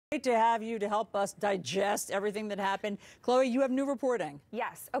Great to have you to help us digest everything that happened. Chloe, you have new reporting.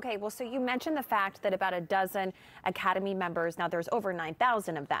 Yes. Okay. Well, so you mentioned the fact that about a dozen Academy members, now there's over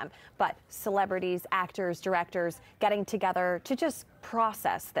 9,000 of them, but celebrities, actors, directors getting together to just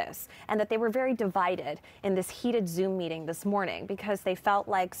process this, and that they were very divided in this heated Zoom meeting this morning because they felt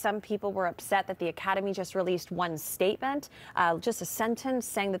like some people were upset that the Academy just released one statement, just a sentence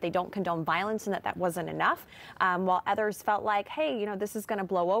saying that they don't condone violence and that that wasn't enough, while others felt like, hey, you know, this is going to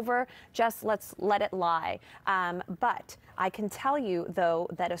blow over, just let's let it lie. But I can tell you, though,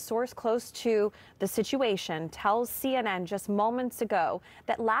 that a source close to the situation tells CNN just moments ago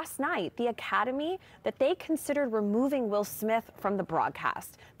that last night the Academy, that they considered removing Will Smith from the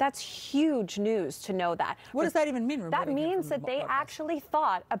broadcast. That's huge news to know that. What does that even mean? That means that they actually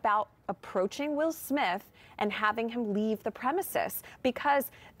thought about approaching Will Smith and having him leave the premises, because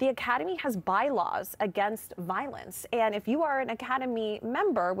the Academy has bylaws against violence. And if you are an Academy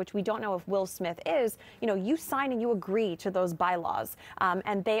member, which we don't know if Will Smith is, you know, you sign and you agree to those bylaws.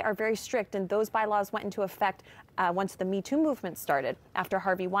 And they are very strict. And those bylaws went into effect once the Me Too movement started, after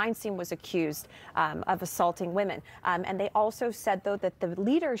Harvey Weinstein was accused of assaulting women. And they also said, though, that the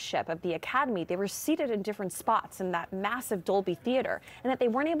leadership of the Academy, they were seated in different spots in that massive Dolby Theater, and that they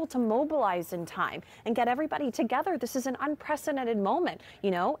weren't able to mobilize in time and get everybody together. This is an unprecedented moment,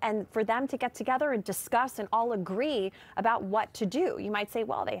 you know, and for them to get together and discuss and all agree about what to do. You might say,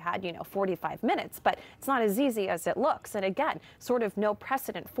 well, they had, you know, 45 minutes, but it's not as easy as it looks. And again, sort of no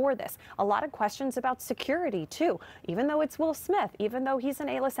precedent for this. A lot of questions about security, too. Even though it's Will Smith, even though he's an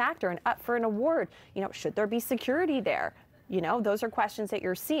A-list actor and up for an award, you know, should there be security there? You know, those are questions that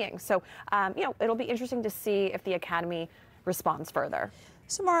you're seeing. So, you know, it'll be interesting to see if the Academy responds further.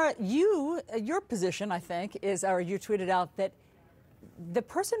 Samara, your position, I think, is, or you tweeted out that the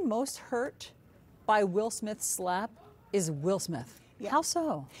person most hurt by Will Smith's slap is Will Smith. Yeah. How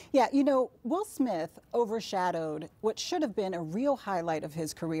so? Yeah, you know, Will Smith overshadowed what should have been a real highlight of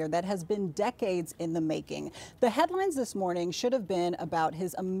his career that has been decades in the making. The headlines this morning should have been about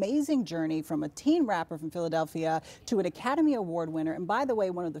his amazing journey from a teen rapper from Philadelphia to an Academy Award winner, and by the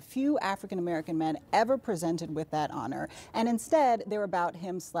way, one of the few African-American men ever presented with that honor. And instead, they're about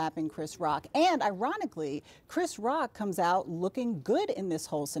him slapping Chris Rock. And ironically, Chris Rock comes out looking good in this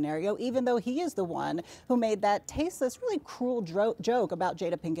whole scenario, even though he is the one who made that tasteless, really cruel joke about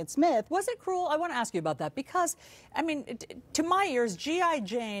Jada Pinkett Smith. Was it cruel? I want to ask you about that, because, I mean, to my ears, G.I.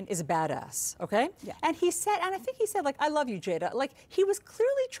 Jane is a badass, okay? Yeah. And he said, and I think he said, like, I love you, Jada. Like, he was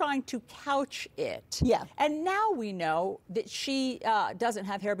clearly trying to couch it. Yeah. And now we know that she doesn't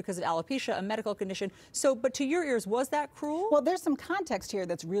have hair because of alopecia, a medical condition. So, but to your ears, was that cruel? Well, there's some context here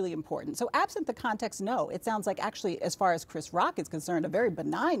that's really important. So absent the context, no. It sounds like, actually, as far as Chris Rock is concerned, a very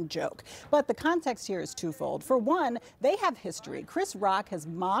benign joke. But the context here is twofold. For one, they have history. Chris Rock has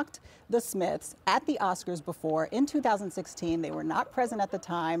mocked the Smiths at the Oscars before. In 2016, they were not present at the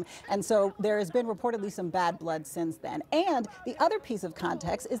time, and so there has been reportedly some bad blood since then. And the other piece of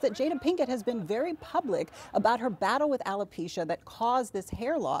context is that Jada Pinkett has been very public about her battle with alopecia that caused this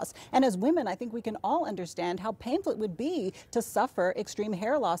hair loss. And as women, I think we can all understand how painful it would be to suffer extreme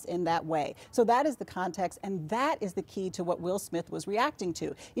hair loss in that way. So that is the context, and that is the key to what Will Smith was reacting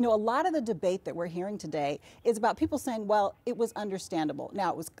to. You know, a lot of the debate that we're hearing today is about people saying, well, it was understandable.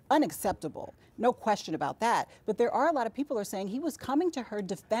 Now, it was unacceptable, no question about that. But there are a lot of people who are saying he was coming to her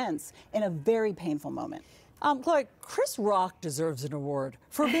defense in a very painful moment. Chloe, Chris Rock deserves an award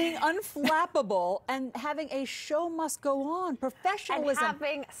for being unflappable and having a show must go on, professionalism. And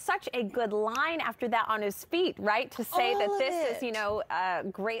having such a good line after that on his feet, right? To say that this is, you know,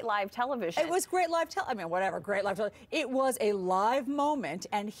 great live television. It was great live television. I mean, whatever, great live television. It was a live moment,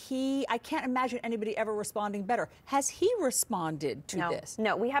 and I can't imagine anybody ever responding better. Has he responded to this?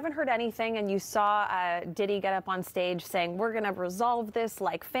 No, we haven't heard anything, and you saw Diddy get up on stage saying, we're going to resolve this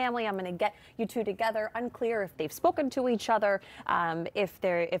like family. I'm going to get you two together. Unclear if they've spoken to each other, if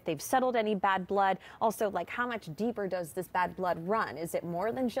they've settled any bad blood. Also, like, how much deeper does this bad blood run? Is it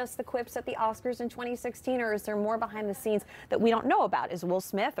more than just the quips at the Oscars in 2016, or is there more behind the scenes that we don't know about? Is Will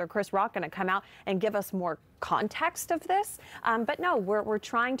Smith or Chris Rock going to come out and give us more context of this? But no, we're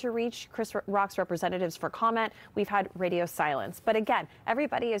trying to reach Chris Rock's representatives for comment. We've had radio silence. But again,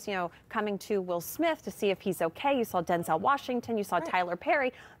 everybody is, you know, coming to Will Smith to see if he's okay. You saw Denzel Washington, you saw Tyler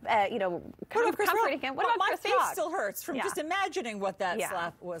Perry, you know, kind of comforting him. What about my Chris face Rock? Still hurts from just imagining what that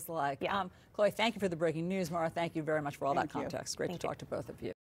slap was like. Chloe, thank you for the breaking news. Mara, thank you very much for all that context. Great to talk to both of you.